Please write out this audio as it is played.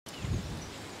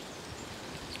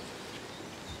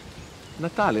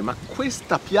Natale, ma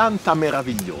questa pianta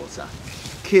meravigliosa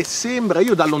che sembra,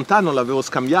 io da lontano l'avevo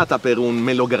scambiata per un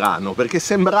melograno, perché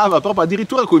sembrava proprio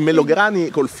addirittura con i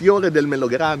melograni, col fiore del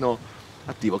melograno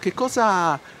attivo. Che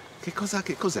cos'è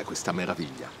questa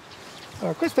meraviglia?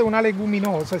 Allora, questa è una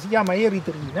leguminosa, si chiama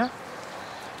eritrina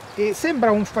e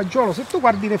sembra un fagiolo. Se tu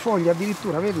guardi le foglie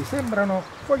addirittura, vedi, sembrano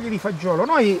foglie di fagiolo.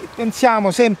 Noi pensiamo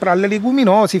sempre alle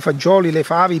leguminose, i fagioli, le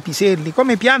fave, i piselli,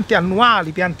 come piante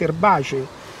annuali, piante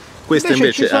erbacee. Questa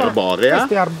invece è arborea.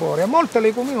 Questa è arborea, molte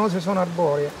leguminose sono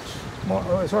arboree.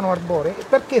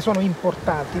 Perché sono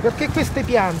importanti? Perché queste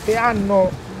piante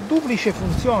hanno duplice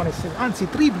funzione, anzi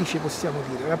triplice possiamo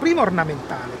dire. La prima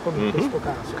ornamentale, come in questo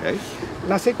caso. Okay.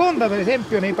 La seconda per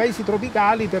esempio nei paesi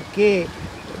tropicali, perché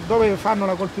dove fanno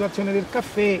la coltivazione del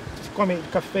caffè, siccome il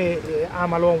caffè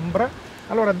ama l'ombra,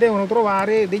 allora devono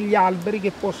trovare degli alberi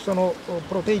che possono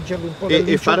proteggerli un po'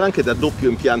 e fare anche da doppio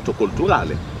impianto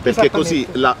culturale, perché così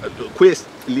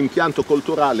l'impianto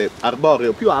culturale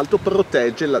arboreo più alto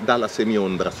protegge dalla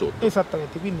semiombra sotto.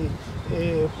 Esattamente, quindi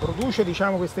produce,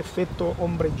 diciamo, questo effetto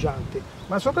ombreggiante,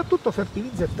 ma soprattutto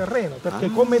fertilizza il terreno, perché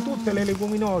come tutte le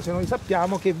leguminose noi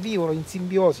sappiamo che vivono in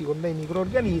simbiosi con dei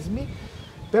microrganismi,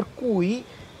 per cui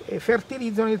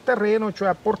fertilizzano il terreno, cioè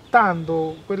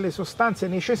apportando quelle sostanze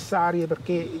necessarie,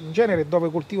 perché in genere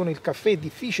dove coltivano il caffè è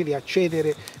difficile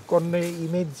accedere con i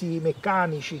mezzi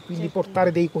meccanici, quindi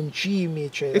portare dei concimi,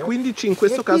 eccetera. E quindi in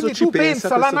questo caso ci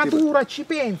pensa la natura ci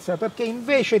pensa, perché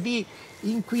invece di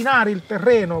inquinare il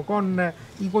terreno con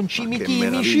i concimi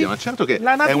chimici, ma certo che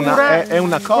la natura è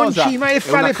una cosa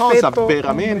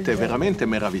veramente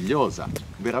meravigliosa,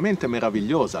 veramente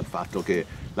meravigliosa il fatto che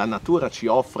la natura ci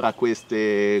offra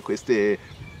queste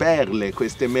perle,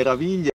 queste meraviglie.